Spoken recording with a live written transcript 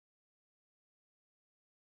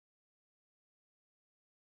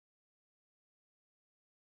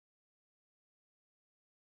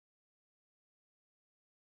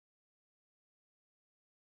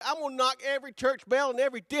I'm going to knock every church bell in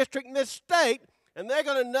every district in this state, and they're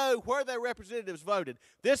going to know where their representatives voted.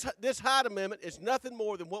 This Hyde Amendment is nothing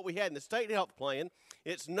more than what we had in the state health plan.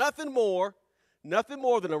 It's nothing more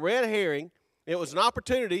than a red herring. It was an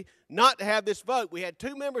opportunity not to have this vote. We had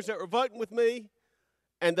two members that were voting with me,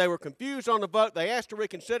 and they were confused on the vote. They asked to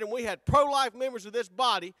reconsider, and we had pro-life members of this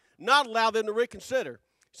body not allow them to reconsider.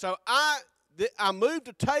 So I moved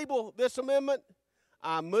to table this amendment.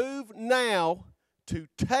 I move now to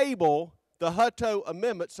table the Hutto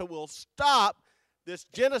Amendment, so we'll stop this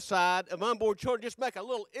genocide of unborn children, just make a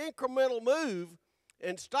little incremental move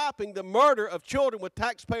in stopping the murder of children with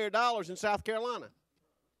taxpayer dollars in South Carolina.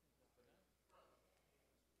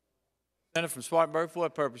 Senator from Spartanburg, for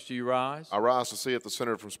what purpose do you rise? I rise to see if the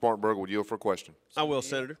senator from Spartanburg would yield for a question. I will,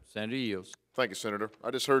 Senator. Senator yields. Thank you, Senator.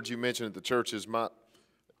 I just heard you mention that the churches might,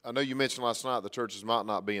 I know you mentioned last night the churches might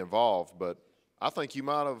not be involved, but I think you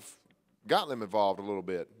might have gotten them involved a little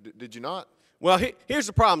bit. Did you not? Well, here's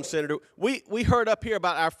the problem, Senator. We heard up here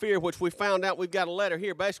about our fear, which we found out we've got a letter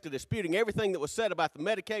here basically disputing everything that was said about the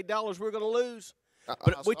Medicaid dollars we're going to lose.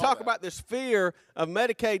 But we talk about this fear of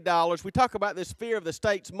Medicaid dollars. We talk about this fear of the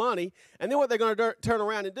state's money. And then what they're going to turn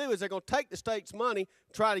around and do is they're going to take the state's money,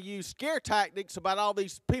 try to use scare tactics about all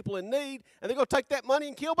these people in need, and they're going to take that money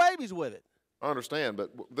and kill babies with it. I understand,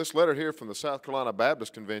 but this letter here from the South Carolina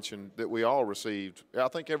Baptist Convention that we all received, I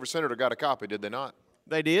think every senator got a copy, did they not?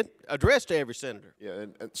 They did, addressed to every senator. Yeah,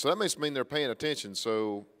 and so that must mean they're paying attention.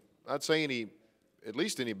 So I'd say at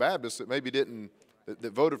least any Baptists that maybe didn't,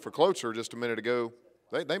 that voted for cloture just a minute ago,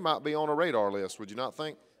 they might be on a radar list, would you not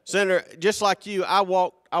think? Senator, just like you, I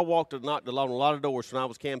walked and knocked on a lot of doors when I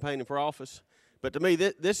was campaigning for office. But to me,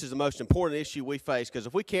 this is the most important issue we face, because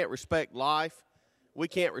if we can't respect life, we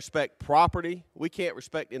can't respect property, we can't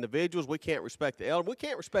respect individuals, we can't respect the elder, we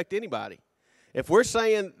can't respect anybody. If we're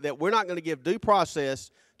saying that we're not going to give due process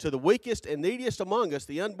to the weakest and neediest among us,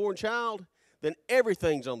 the unborn child, then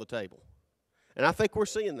everything's on the table. And I think we're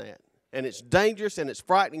seeing that. And it's dangerous and it's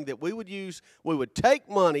frightening that we would take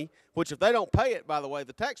money, which if they don't pay it, by the way,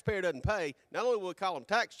 the taxpayer doesn't pay, not only will we call them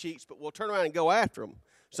tax cheats, but we'll turn around and go after them.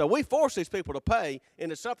 So we force these people to pay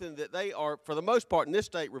into something that they are, for the most part in this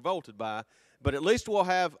state, revolted by. But at least we'll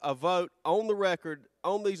have a vote on the record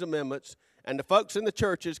on these amendments, and the folks in the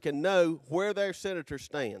churches can know where their senators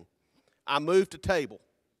stand. I move to table.